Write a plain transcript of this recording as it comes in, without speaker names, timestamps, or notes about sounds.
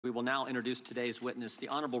We will now introduce today's witness. The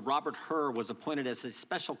Honorable Robert Hur was appointed as a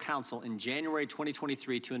special counsel in January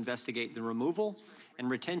 2023 to investigate the removal and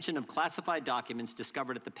retention of classified documents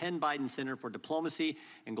discovered at the Penn Biden Center for Diplomacy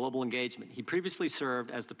and Global Engagement. He previously served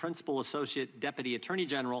as the Principal Associate Deputy Attorney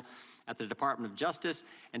General at the Department of Justice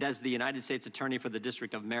and as the United States Attorney for the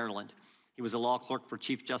District of Maryland. He was a law clerk for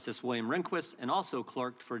Chief Justice William Rehnquist and also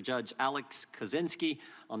clerked for Judge Alex Kozinski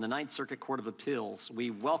on the Ninth Circuit Court of Appeals.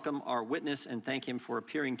 We welcome our witness and thank him for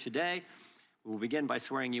appearing today. We will begin by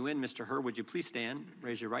swearing you in. Mr. Hur, would you please stand?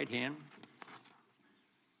 Raise your right hand.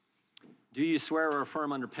 Do you swear or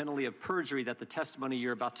affirm under penalty of perjury that the testimony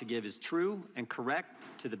you're about to give is true and correct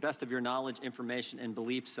to the best of your knowledge, information, and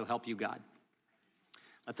belief, so help you God?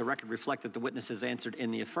 Let the record reflect that the witness has answered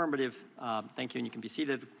in the affirmative. Thank you, and you can be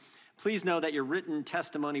seated. Please know that your written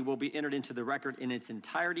testimony will be entered into the record in its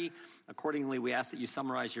entirety. Accordingly, we ask that you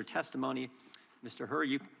summarize your testimony. Mr. Hur,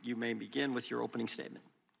 you may begin with your opening statement.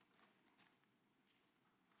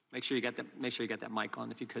 Make sure you got that mic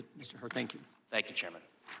on, if you could, Mr. Hur. Thank you. Thank you, Chairman.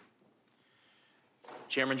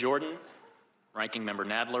 Chairman Jordan, Ranking Member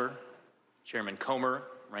Nadler, Chairman Comer,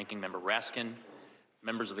 Ranking Member Raskin,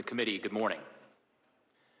 members of the committee, good morning.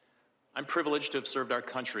 I'm privileged to have served our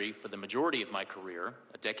country for the majority of my career,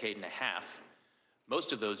 a decade and a half,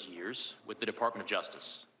 most of those years with the Department of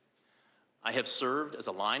Justice. I have served as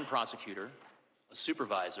a line prosecutor, a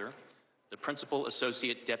supervisor, the Principal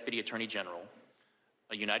Associate Deputy Attorney General,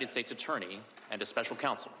 a United States Attorney, and a special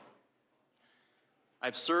counsel.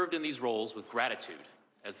 I've served in these roles with gratitude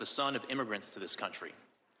as the son of immigrants to this country,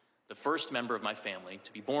 the first member of my family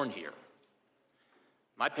to be born here.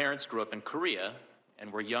 My parents grew up in Korea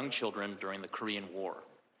and were young children during the Korean War.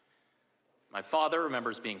 My father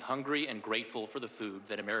remembers being hungry and grateful for the food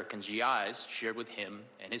that American GIs shared with him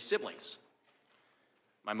and his siblings.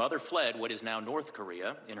 My mother fled what is now North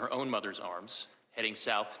Korea in her own mother's arms, heading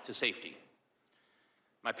south to safety.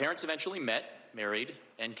 My parents eventually met, married,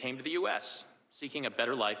 and came to the US, seeking a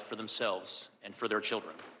better life for themselves and for their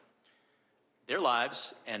children. Their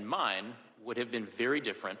lives and mine would have been very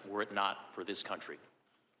different were it not for this country.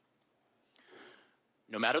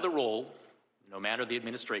 No matter the role, no matter the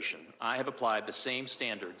administration, I have applied the same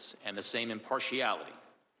standards and the same impartiality.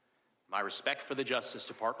 My respect for the Justice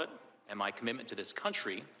Department and my commitment to this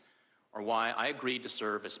country are why I agreed to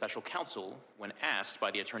serve as special counsel when asked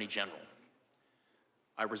by the Attorney General.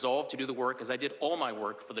 I resolved to do the work as I did all my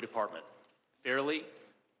work for the department, fairly,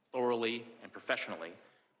 thoroughly, and professionally,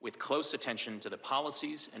 with close attention to the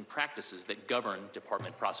policies and practices that govern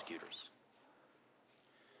department prosecutors.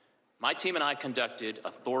 My team and I conducted a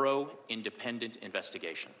thorough, independent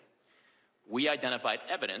investigation. We identified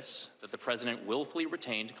evidence that the president willfully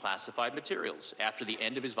retained classified materials after the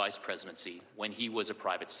end of his vice presidency when he was a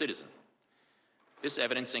private citizen. This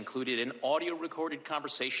evidence included an audio-recorded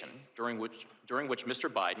conversation during which Mr.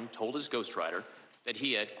 Biden told his ghostwriter that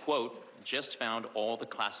he had, quote, just found all the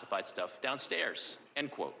classified stuff downstairs, end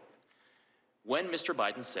quote. When Mr.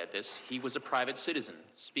 Biden said this, he was a private citizen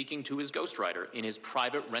speaking to his ghostwriter in his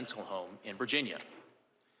private rental home in Virginia.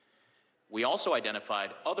 We also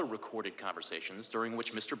identified other recorded conversations during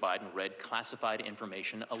which Mr. Biden read classified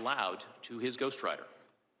information aloud to his ghostwriter.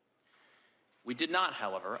 We did not,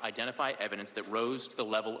 however, identify evidence that rose to the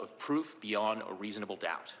level of proof beyond a reasonable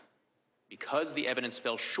doubt. Because the evidence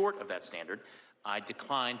fell short of that standard, I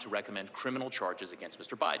declined to recommend criminal charges against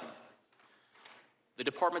Mr. Biden. The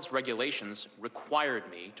department's regulations required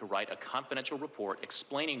me to write a confidential report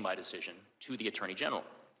explaining my decision to the Attorney General.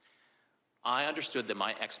 I understood that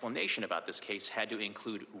my explanation about this case had to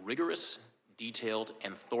include rigorous, detailed,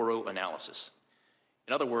 and thorough analysis.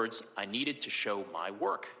 In other words, I needed to show my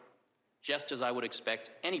work, just as I would expect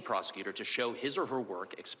any prosecutor to show his or her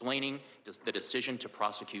work explaining the decision to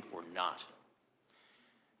prosecute or not.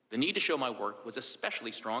 The need to show my work was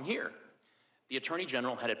especially strong here. The Attorney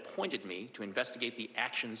General had appointed me to investigate the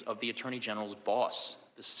actions of the Attorney General's boss,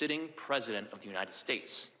 the sitting President of the United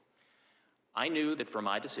States. I knew that for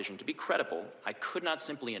my decision to be credible, I could not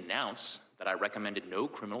simply announce that I recommended no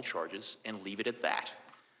criminal charges and leave it at that.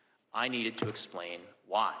 I needed to explain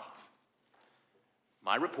why.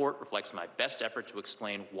 My report reflects my best effort to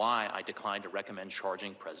explain why I declined to recommend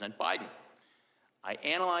charging President Biden. I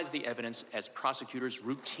analyzed the evidence as prosecutors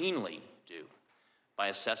routinely do, by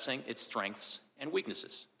assessing its strengths and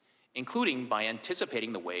weaknesses, including by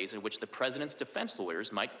anticipating the ways in which the president's defense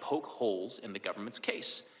lawyers might poke holes in the government's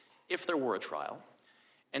case, if there were a trial,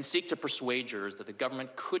 and seek to persuade jurors that the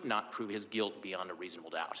government could not prove his guilt beyond a reasonable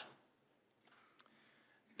doubt.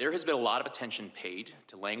 There has been a lot of attention paid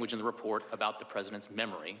to language in the report about the president's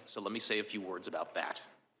memory, so let me say a few words about that.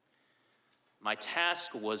 My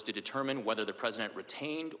task was to determine whether the president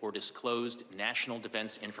retained or disclosed national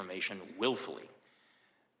defense information willfully.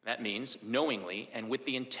 That means knowingly and with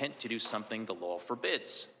the intent to do something the law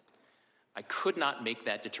forbids. I could not make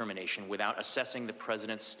that determination without assessing the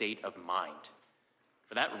president's state of mind.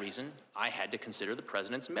 For that reason, I had to consider the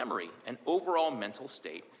president's memory and overall mental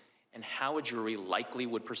state and how a jury likely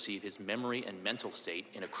would perceive his memory and mental state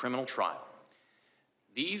in a criminal trial.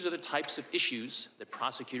 These are the types of issues that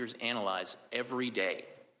prosecutors analyze every day.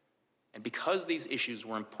 And because these issues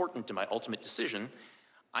were important to my ultimate decision,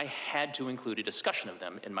 I had to include a discussion of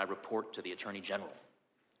them in my report to the Attorney General.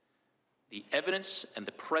 The evidence and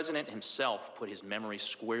the president himself put his memory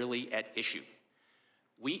squarely at issue.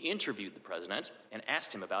 We interviewed the president and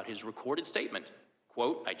asked him about his recorded statement.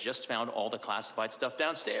 Quote, "I just found all the classified stuff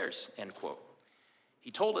downstairs," end quote.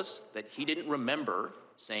 He told us that he didn't remember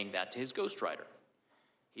saying that to his ghostwriter.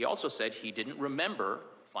 He also said he didn't remember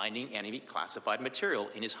finding any classified material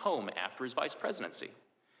in his home after his vice presidency.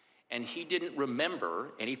 And he didn't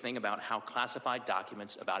remember anything about how classified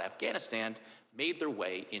documents about Afghanistan made their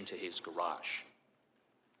way into his garage.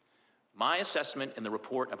 My assessment in the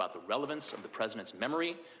report about the relevance of the president's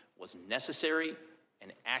memory was necessary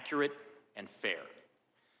and accurate and fair.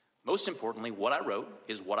 Most importantly, what I wrote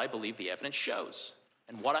is what I believe the evidence shows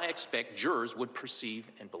and what I expect jurors would perceive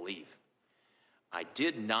and believe. I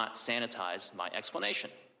did not sanitize my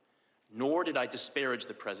explanation, nor did I disparage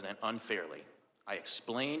the president unfairly. I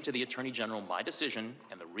explained to the Attorney General my decision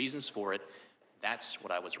and the reasons for it. That's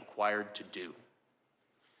what I was required to do.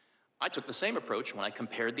 I took the same approach when I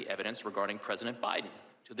compared the evidence regarding President Biden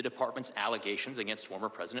to the department's allegations against former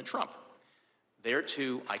President Trump. There,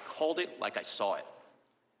 too, I called it like I saw it.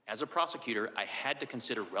 As a prosecutor, I had to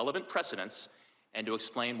consider relevant precedents and to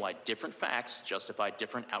explain why different facts justify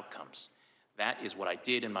different outcomes. That is what I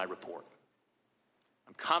did in my report.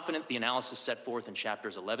 I'm confident the analysis set forth in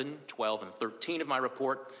chapters 11, 12, and 13 of my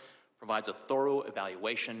report provides a thorough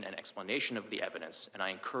evaluation and explanation of the evidence, and I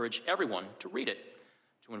encourage everyone to read it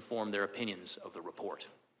to inform their opinions of the report.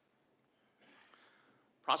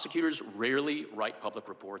 Prosecutors rarely write public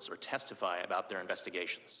reports or testify about their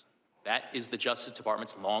investigations. That is the Justice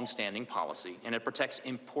Department's long-standing policy, and it protects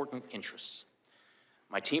important interests.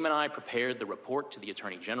 My team and I prepared the report to the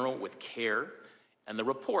Attorney General with care, and the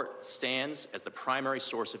report stands as the primary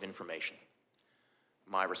source of information.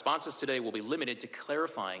 My responses today will be limited to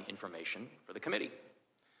clarifying information for the committee.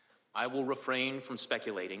 I will refrain from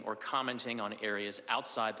speculating or commenting on areas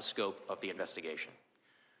outside the scope of the investigation,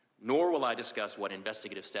 nor will I discuss what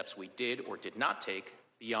investigative steps we did or did not take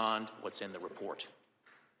beyond what's in the report.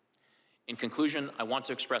 In conclusion, I want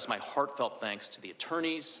to express my heartfelt thanks to the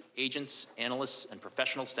attorneys, agents, analysts, and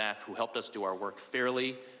professional staff who helped us do our work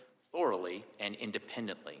fairly, thoroughly, and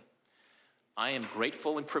independently. I am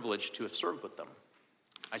grateful and privileged to have served with them.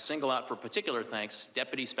 I single out for particular thanks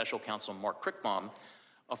Deputy Special Counsel Mark Crickbaum,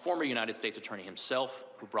 a former United States Attorney himself,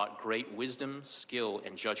 who brought great wisdom, skill,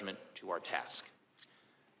 and judgment to our task.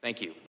 Thank you.